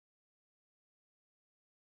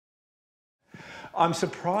I'm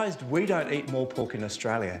surprised we don't eat more pork in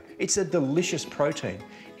Australia. It's a delicious protein.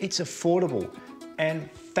 It's affordable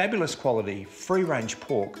and fabulous quality free-range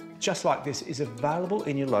pork, just like this, is available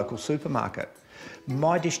in your local supermarket.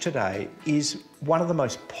 My dish today is one of the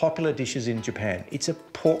most popular dishes in Japan. It's a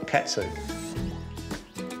pork katsu.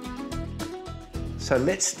 So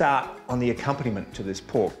let's start on the accompaniment to this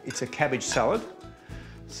pork. It's a cabbage salad.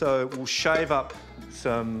 So we'll shave up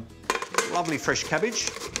some lovely fresh cabbage.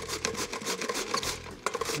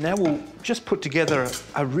 Now we'll just put together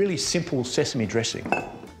a really simple sesame dressing.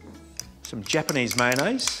 Some Japanese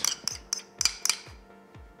mayonnaise.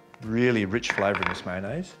 Really rich flavour in this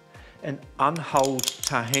mayonnaise. And unhulled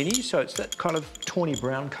tahini, so it's that kind of tawny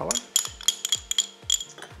brown colour.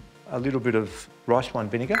 A little bit of rice wine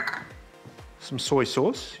vinegar. Some soy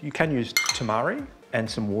sauce. You can use tamari and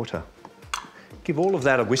some water. Give all of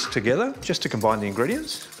that a whisk together, just to combine the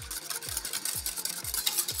ingredients.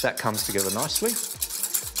 That comes together nicely.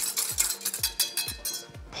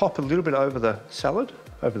 Pop a little bit over the salad,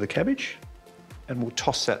 over the cabbage, and we'll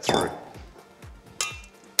toss that through.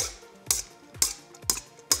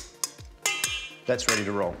 That's ready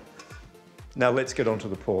to roll. Now let's get on to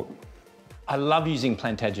the pork. I love using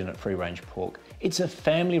Plantagenet free-range pork. It's a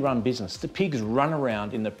family-run business. The pigs run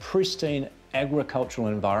around in the pristine agricultural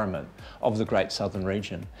environment of the Great Southern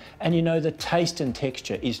region. And you know, the taste and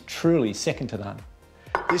texture is truly second to none.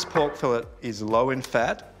 This pork fillet is low in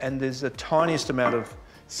fat, and there's the tiniest amount of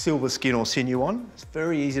silver skin or sinew on. It's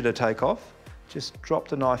very easy to take off. Just drop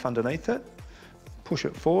the knife underneath it, push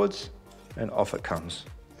it forwards, and off it comes.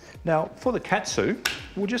 Now, for the katsu,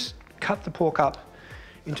 we'll just cut the pork up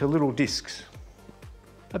into little discs,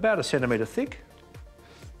 about 1 centimetre thick.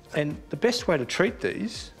 And the best way to treat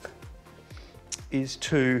these is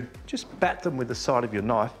to just bat them with the side of your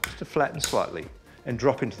knife just to flatten slightly and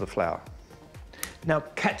drop into the flour. Now,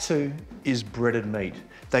 katsu is breaded meat.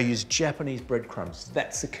 They use Japanese breadcrumbs.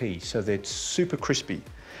 That's the key, so they're super crispy.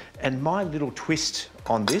 And my little twist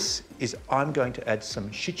on this is I'm going to add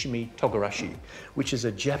some shichimi togarashi, which is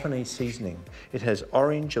a Japanese seasoning. It has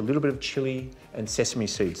orange, a little bit of chili, and sesame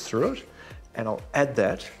seeds through it. And I'll add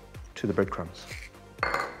that to the breadcrumbs.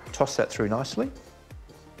 Toss that through nicely.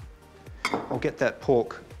 I'll get that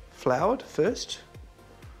pork floured first.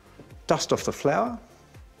 Dust off the flour,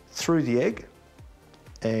 through the egg,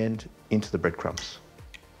 and into the breadcrumbs.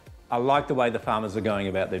 I like the way the farmers are going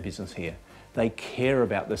about their business here. They care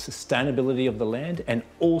about the sustainability of the land and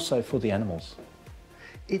also for the animals.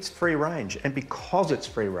 It's free range, and because it's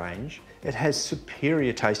free range, it has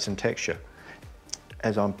superior taste and texture.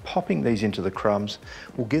 As I'm popping these into the crumbs,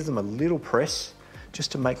 we'll give them a little press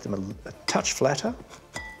just to make them a touch flatter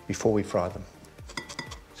before we fry them.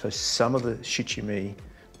 So some of the shichimi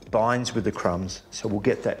binds with the crumbs, so we'll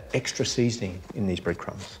get that extra seasoning in these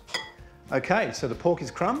breadcrumbs. Okay, so the pork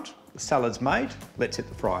is crumbed, the salad's made, let's hit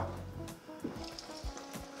the fryer.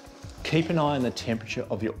 Keep an eye on the temperature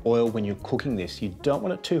of your oil when you're cooking this. You don't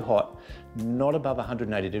want it too hot, not above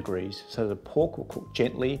 180 degrees, so the pork will cook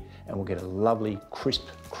gently and we'll get a lovely crisp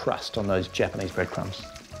crust on those Japanese breadcrumbs.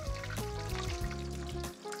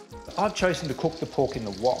 I've chosen to cook the pork in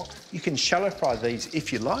the wok. You can shallow fry these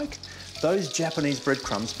if you like. Those Japanese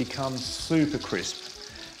breadcrumbs become super crisp,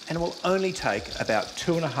 and it will only take about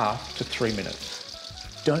 2.5 to 3 minutes.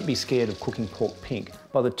 Don't be scared of cooking pork pink.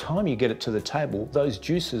 By the time you get it to the table, those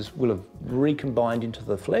juices will have recombined into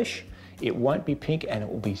the flesh. It won't be pink and it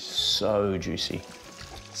will be so juicy.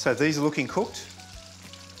 So these are looking cooked,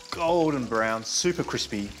 golden brown, super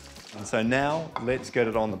crispy. And so now let's get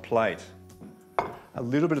it on the plate. A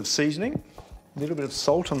little bit of seasoning, a little bit of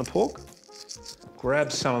salt on the pork.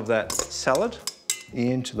 Grab some of that salad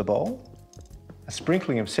into the bowl. A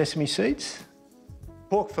sprinkling of sesame seeds.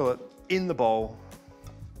 Pork fillet in the bowl.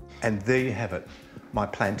 And there you have it, my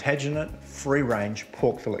Plantagenet free-range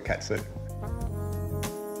pork fillet katsu.